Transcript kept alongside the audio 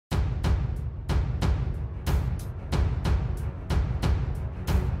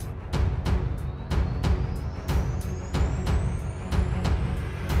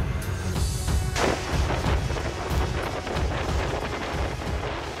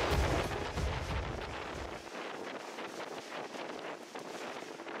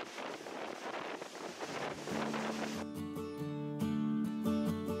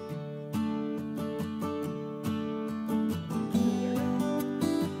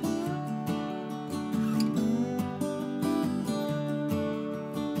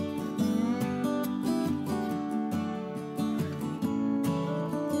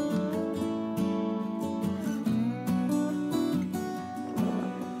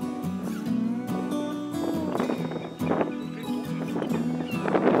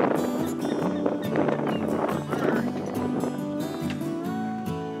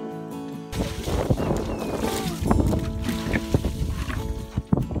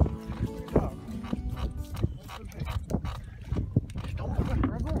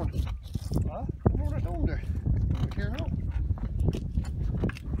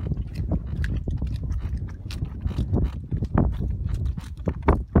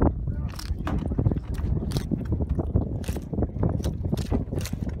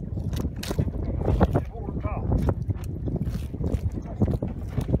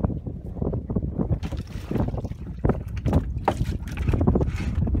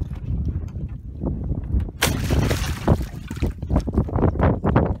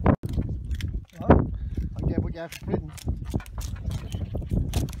gas splitting.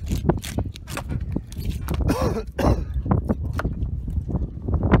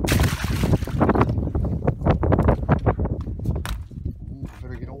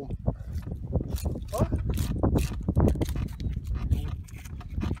 Better get home. What?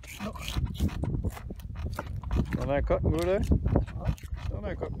 No. Don't I cut and go there? Huh? Don't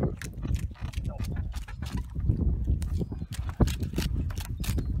I cut and go? No.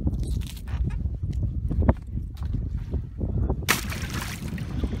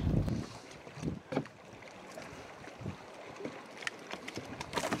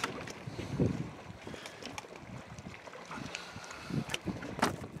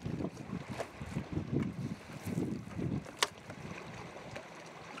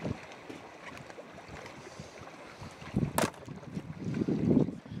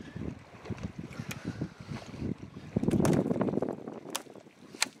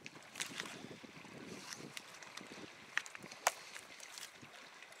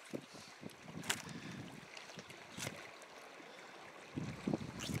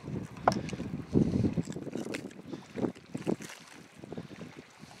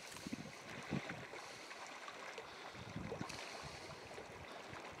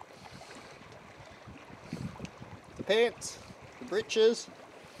 The pants, the breeches.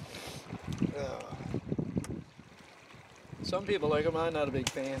 Some people like them, I'm not a big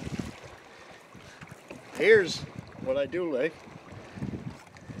fan. Here's what I do like.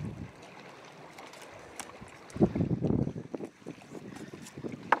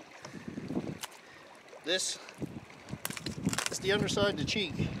 This is the underside of the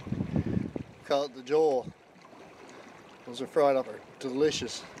cheek. Call it the jaw. Those are fried up, are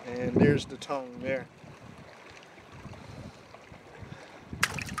delicious. And there's the tongue there.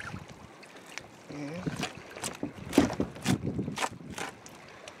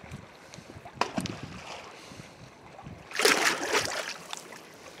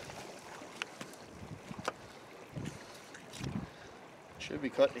 Should be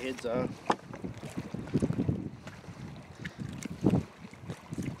cutting the heads off.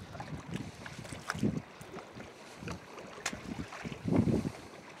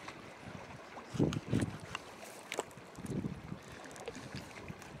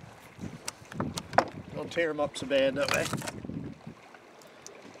 Don't tear them up so bad that way.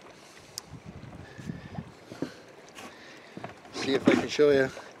 See if I can show you.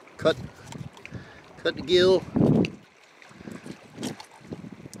 Cut the gill.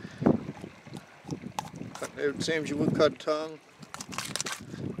 Cut out same as you would cut a tongue.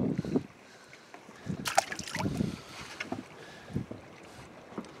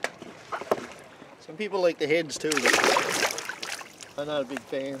 Some people like the heads too, but I'm not a big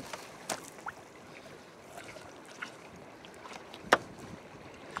fan.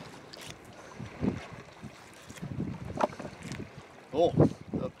 Oh,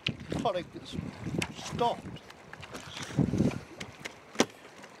 the paddock is stopped.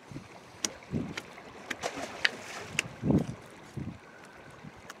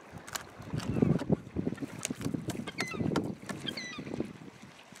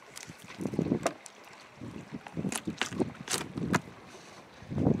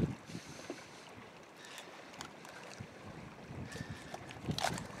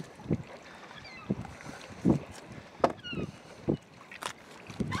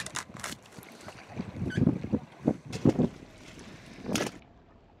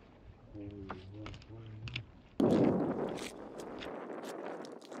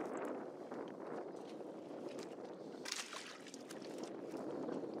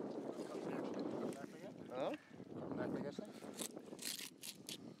 Huh?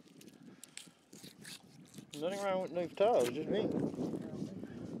 Nothing wrong with knife towels, just me.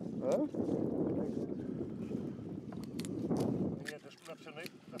 Huh?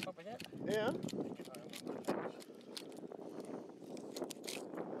 Yeah.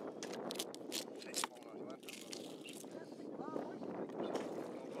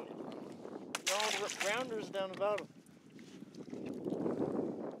 No, the rounders down the bottom.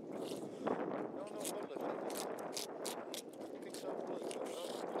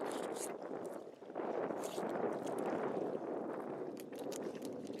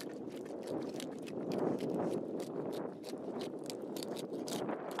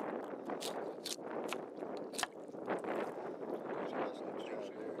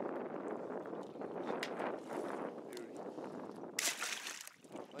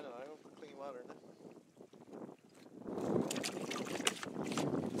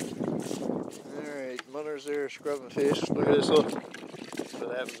 Mother's there scrubbing fish. Look at this, look. That's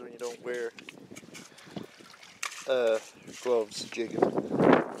what happens when you don't wear gloves jigging.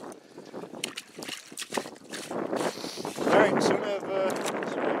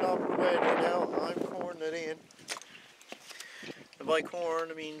 wet right now. I'm corning it in. And by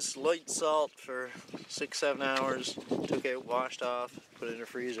corn, it means light salt for 6-7 hours. Took out, washed off, put it in the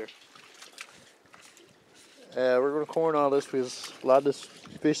freezer. We're going to corn all this because a lot of this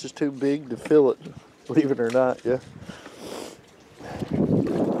fish is too big to fill it, believe it or not, yeah.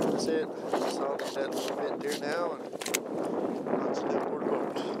 That's it. Salt is that little bit there now, and lots of them were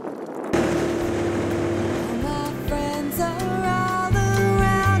cooked. My friends are all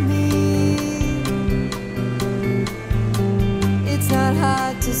around me. It's not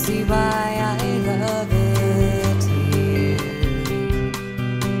hard to see why I love it here.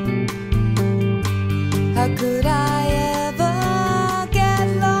 How could